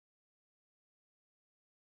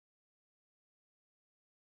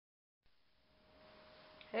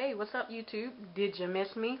Hey, what's up, YouTube? Did you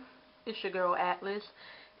miss me? It's your girl A.T.L.A.S,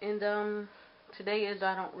 and today is,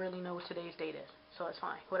 I don't really know what today's date is, so it's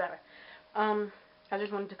fine, whatever. I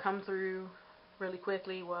just wanted to come through really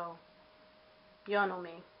quickly. Well, y'all know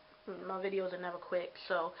me, my videos are never quick,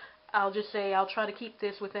 so I'll just say I'll try to keep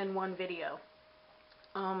this within one video.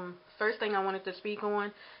 First thing I wanted to speak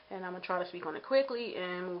on, and I'm gonna try to speak on it quickly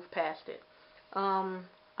and move past it.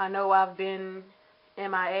 I know I've been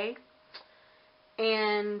MIA.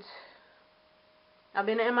 And I've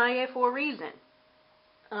been MIA for a reason.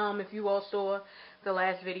 If you all saw the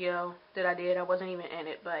last video that I did, I wasn't even in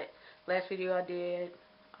it, but last video I did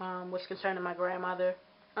was concerning my grandmother.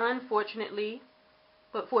 Unfortunately,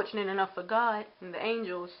 but fortunate enough for God and the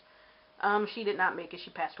angels, she did not make it.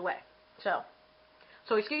 She passed away. So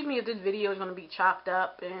excuse me if this video is going to be chopped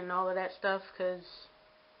up and all of that stuff, because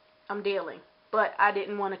I'm dealing. But I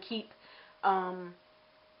didn't want to keep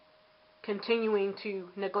continuing to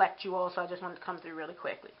neglect you all, so I just wanted to come through really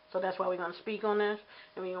quickly. So that's why we're going to speak on this,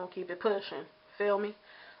 and we're going to keep it pushing. Feel me?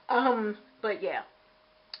 But yeah.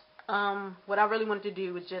 What I really wanted to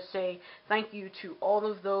do was just say thank you to all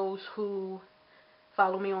of those who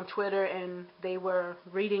follow me on Twitter, and they were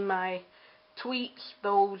reading my tweets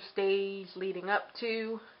those days leading up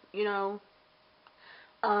to, you know.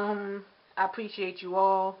 I appreciate you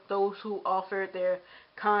all. Those who offered their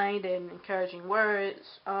kind and encouraging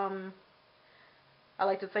words. I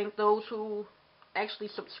like to thank those who actually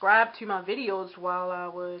subscribed to my videos while I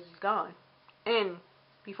was gone. And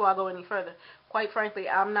before I go any further, quite frankly,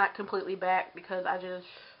 I'm not completely back because I just,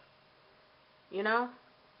 you know.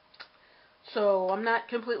 So I'm not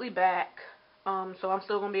completely back. So I'm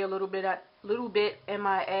still gonna be a little bit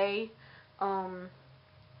MIA. I'm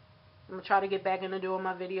gonna try to get back into doing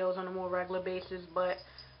my videos on a more regular basis, but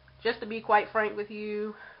just to be quite frank with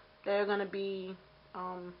you, they're gonna be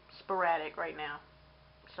sporadic right now.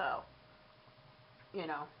 So, you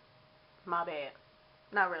know, my bad.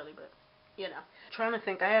 Not really, but, you know. Trying to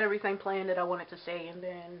think. I had everything planned that I wanted to say, and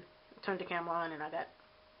then turned the camera on and I got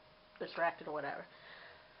distracted or whatever.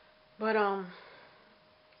 But,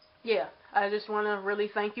 yeah, I just want to really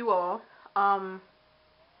thank you all. I'm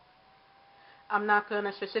not going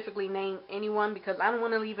to specifically name anyone because I don't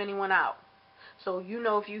want to leave anyone out. So, you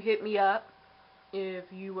know, if you hit me up, if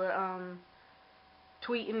you were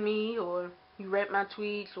tweeting me, or you read my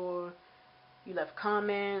tweets, or you left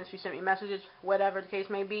comments, you sent me messages, whatever the case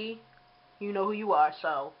may be, you know who you are.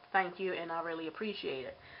 So thank you, and I really appreciate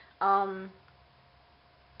it. One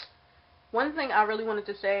thing I really wanted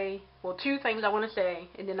to say, well, two things I want to say,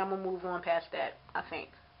 and then I'm gonna move on past that. I think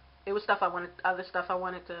it was other stuff I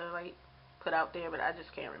wanted to like put out there, but I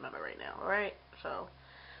just can't remember right now. All right, so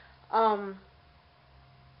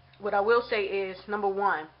what I will say is, number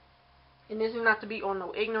one, and this is not to be on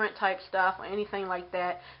no ignorant type stuff or anything like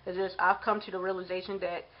that. It's just I've come to the realization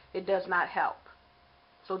that it does not help.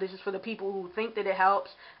 So this is for the people who think that it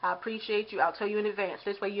helps. I appreciate you. I'll tell you in advance.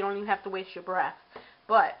 This way you don't even have to waste your breath.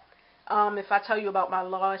 But if I tell you about my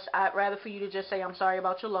loss, I'd rather for you to just say I'm sorry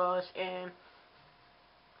about your loss and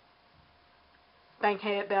bank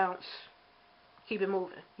head bounce. Keep it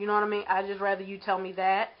moving. You know what I mean? I'd just rather you tell me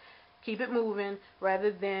that. Keep it moving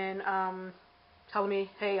rather than telling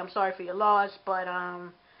me, hey, I'm sorry for your loss, but,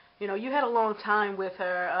 you know, you had a long time with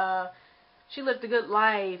her, she lived a good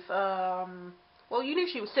life, well, you knew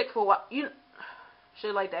she was sick for a while,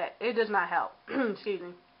 shit like that. It does not help. Excuse me.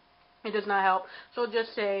 It does not help. So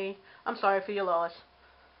just say, I'm sorry for your loss,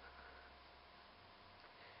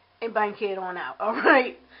 and bank it on out,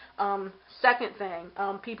 alright? Second thing,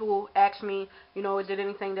 people ask me, you know, is there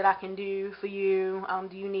anything that I can do for you?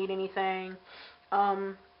 Do you need anything?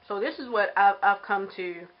 So this is what I've come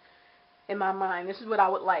to in my mind. This is what I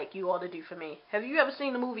would like you all to do for me. Have you ever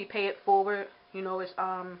seen the movie Pay It Forward? You know, it's,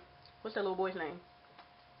 what's that little boy's name?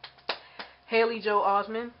 Joel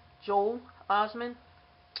Osment?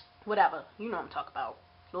 Whatever. You know what I'm talking about.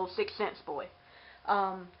 Little 6 Cents boy.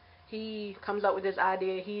 He comes up with this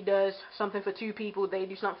idea. He does something for two people. They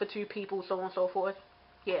do something for two people, so on and so forth.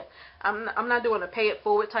 Yeah. I'm not doing a Pay It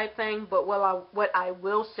Forward type thing, but what I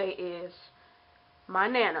will say is, my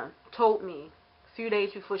Nana told me a few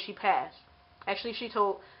days before she passed. Actually, she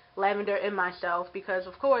told Lavender and myself because,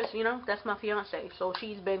 of course, you know, that's my fiance. So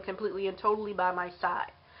she's been completely and totally by my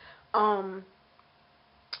side.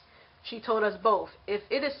 She told us both, if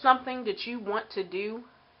it is something that you want to do,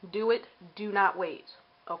 do it. Do not wait.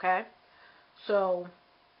 Okay? So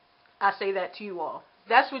I say that to you all.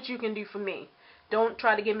 That's what you can do for me. Don't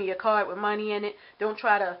try to give me a card with money in it. Don't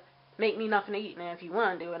try to make me nothing to eat. Now, if you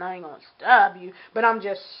want to do it, I ain't going to stop you. But I'm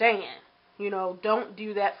just saying, you know, don't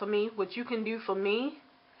do that for me. What you can do for me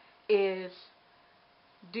is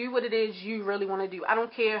Do what it is you really want to do. I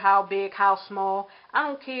don't care how big, how small. I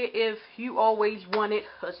don't care if you always wanted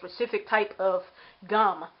a specific type of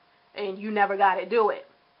gum and you never got it. Do it.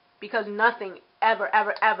 Because nothing ever,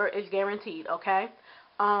 ever, ever is guaranteed, okay?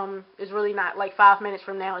 It's really not. Like 5 minutes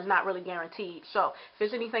from now is not really guaranteed. So if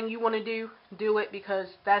there's anything you want to do, do it, because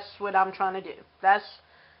that's what I'm trying to do. That's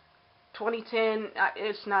 2010.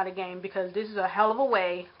 It's not a game, because this is a hell of a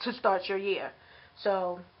way to start your year.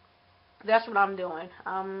 So that's what I'm doing.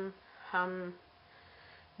 I'm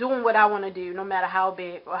doing what I want to do, no matter how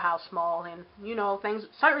big or how small. And, you know,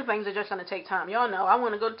 certain things are just going to take time. Y'all know, I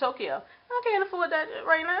want to go to Tokyo. I can't afford that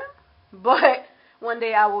right now. But one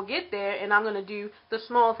day I will get there, and I'm going to do the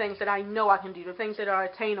small things that I know I can do, the things that are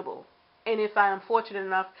attainable. And if I am fortunate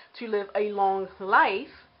enough to live a long life,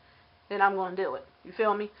 then I'm going to do it. You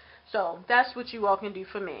feel me? So that's what you all can do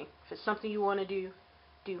for me. If it's something you want to do,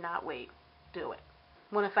 do not wait. Do it.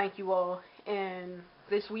 I want to thank you all, and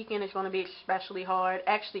this weekend is going to be especially hard.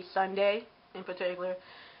 Actually, Sunday in particular,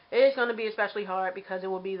 it is going to be especially hard because it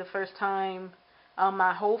will be the first time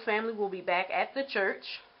my whole family will be back at the church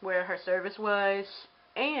where her service was,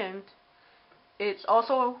 and it's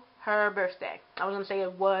also her birthday. I was going to say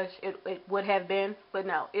it would have been, but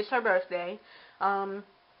no, it's her birthday.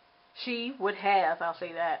 She would have, I'll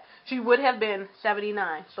say that, she would have been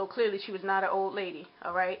 79, so clearly she was not an old lady,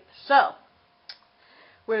 alright? So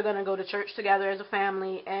we're going to go to church together as a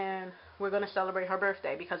family, and we're going to celebrate her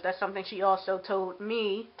birthday, because that's something she also told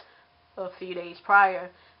me a few days prior,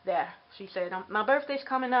 that she said, my birthday's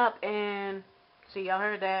coming up, and see, y'all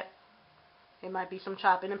heard that. It might be some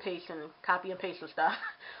chopping and pasting, copy and pasting stuff.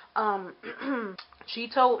 She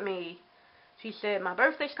told me, she said, my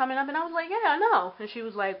birthday's coming up, and I was like, yeah, I know. And she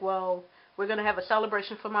was like, well, we're going to have a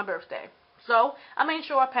celebration for my birthday. So I made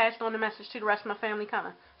sure I passed on the message to the rest of my family, kind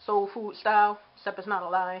of soul food style, except it's not a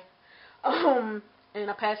lie. And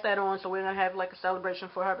I passed that on, so we're going to have like a celebration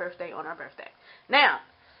for her birthday on her birthday. Now,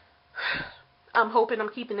 I'm hoping I'm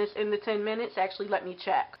keeping this in the 10 minutes. Actually, let me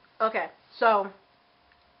check. Okay, so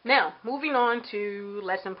now, moving on to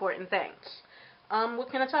less important things.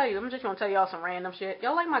 What can I tell you? I'm just going to tell y'all some random shit.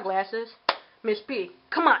 Y'all like my glasses? Miss P,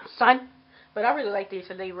 come on, son. But I really like these,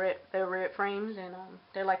 because they're red frames, and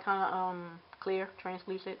they're like kind of clear,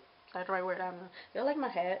 translucent. Is that the right word? I don't know. They're like my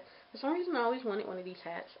hat. For some reason, I always wanted one of these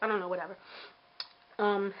hats. I don't know, whatever.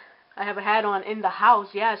 I have a hat on in the house,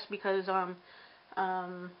 yes, because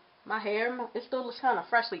my hair, it still looks kind of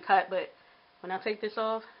freshly cut, but when I take this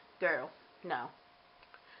off, girl, no.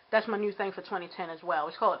 That's my new thing for 2010 as well.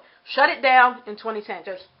 It's called Shut It Down in 2010.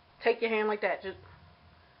 Just take your hand like that. Just,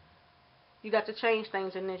 you got to change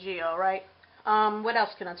things in this year, alright? What else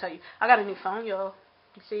can I tell you? I got a new phone, y'all.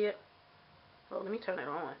 You see it? Oh, let me turn it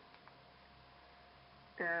on.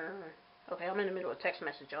 Okay, I'm in the middle of a text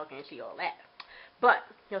message. Y'all can't see all that. But,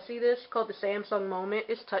 y'all see this? It's called the Samsung Moment.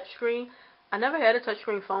 It's touchscreen. I never had a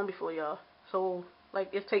touchscreen phone before, y'all. So,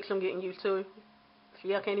 like, it takes some getting used to.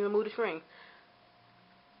 See, I can't even move the screen.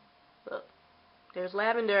 Look, there's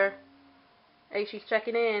Lavender. Hey, she's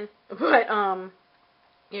checking in. But,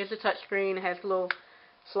 here's the touchscreen. It has a little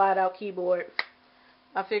slide-out keyboard.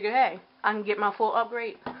 I figure, hey, I can get my full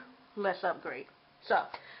upgrade. Let's upgrade. So,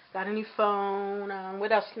 got a new phone.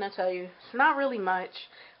 What else can I tell you? It's not really much.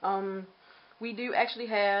 We do actually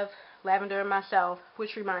have Lavender and myself,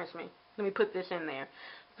 which reminds me. Let me put this in there.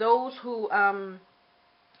 Those who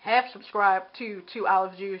have subscribed to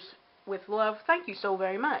ToOliveJuicewithLOVE, thank you so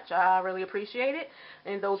very much. I really appreciate it.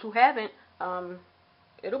 And those who haven't,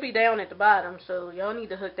 it'll be down at the bottom, so y'all need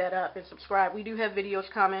to hook that up and subscribe. We do have videos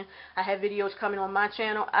coming. I have videos coming on my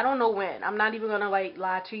channel. I don't know when. I'm not even going to like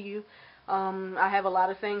lie to you. I have a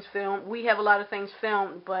lot of things filmed. We have a lot of things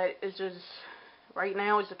filmed, but it's just, right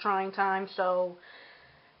now it's a trying time, so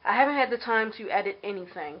I haven't had the time to edit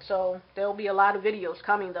anything. So there'll be a lot of videos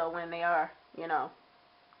coming, though, when they are, you know,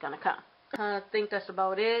 gonna come. I think that's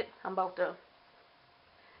about it. I'm about to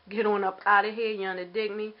get on up out of here. You know, to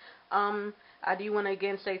dig me. I do want to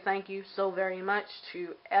again say thank you so very much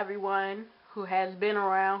to everyone who has been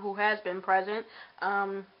around, who has been present.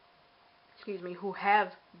 Excuse me, who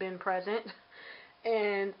have been present.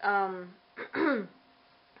 And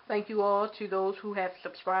thank you all to those who have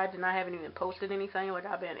subscribed and I haven't even posted anything, like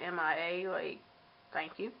I've been MIA. Like,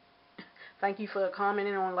 thank you. Thank you for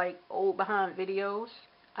commenting on like old behind videos.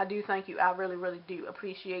 I do thank you. I really, really do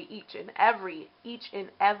appreciate each and every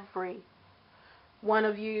one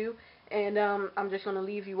of you. And I'm just going to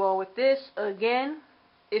leave you all with this. Again,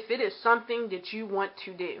 if it is something that you want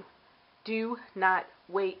to do not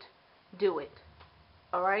wait. Do it.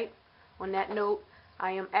 Alright? On that note,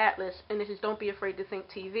 I am A.T.L.A.S, and this is Don't Be Afraid to Think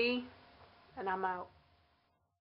TV, and I'm out.